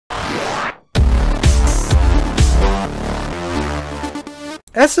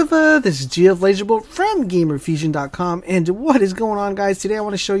Esiva, this is G of LaserBolt from GamerFusion.com, and what is going on, guys? Today I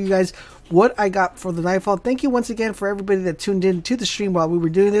want to show you guys what I got for the Nightfall. Thank you once again for everybody that tuned in to the stream while we were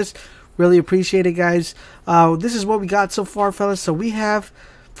doing this. Really appreciate it, guys. This is what we got so far, fellas. So we have,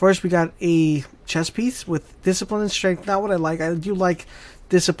 first we got a chess piece with discipline and strength. Not what I like. I do like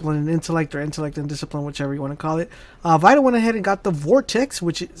discipline and intellect, or intellect and discipline, whichever you want to call it. Vita went ahead and got the Vortex,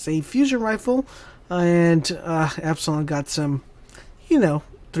 which is a fusion rifle, and Epsilon got some, you know,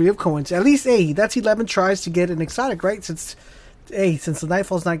 3 of coins. At least, hey, that's 11 tries to get an exotic, right? Since the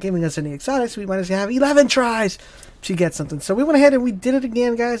Nightfall's not giving us any exotics, we might as well have 11 tries to get something. So we went ahead and we did it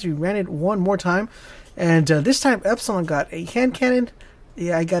again, guys. We ran it one more time, and this time Epsilon got a hand cannon.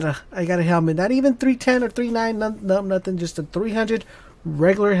 Yeah, I got a helmet. Not even 310 or 39, nothing. Just a 300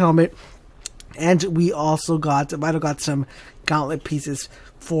 regular helmet. And we also got, Vito got some gauntlet pieces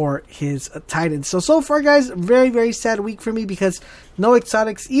for his Titan. So far, guys, very, very sad week for me because no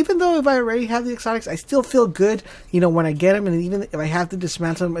exotics. Even though if I already have the exotics, I still feel good, you know, when I get them. And even if I have to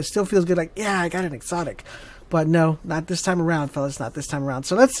dismantle them, it still feels good, like, yeah, I got an exotic. But no, not this time around, fellas, not this time around.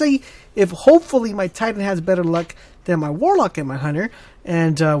 So let's see if hopefully my Titan has better luck than my Warlock and my Hunter.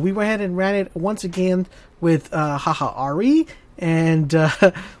 And we went ahead and ran it once again with Haha RE. And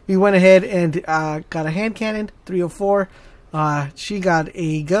we went ahead and got a hand cannon, 304. She got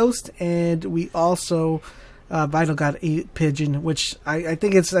a ghost, and we also, Vital got a pigeon, which I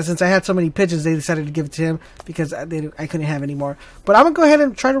think it's, since I had so many pigeons, they decided to give it to him because I couldn't have any more. But I'm going to go ahead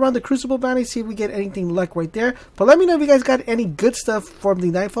and try to run the Crucible bounty, see if we get anything luck right there. But let me know if you guys got any good stuff from the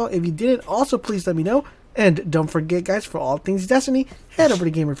Nightfall. If you didn't, also please let me know. And don't forget, guys, for all things Destiny, head over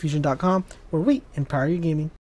to GamerFusion.com, where we empower your gaming.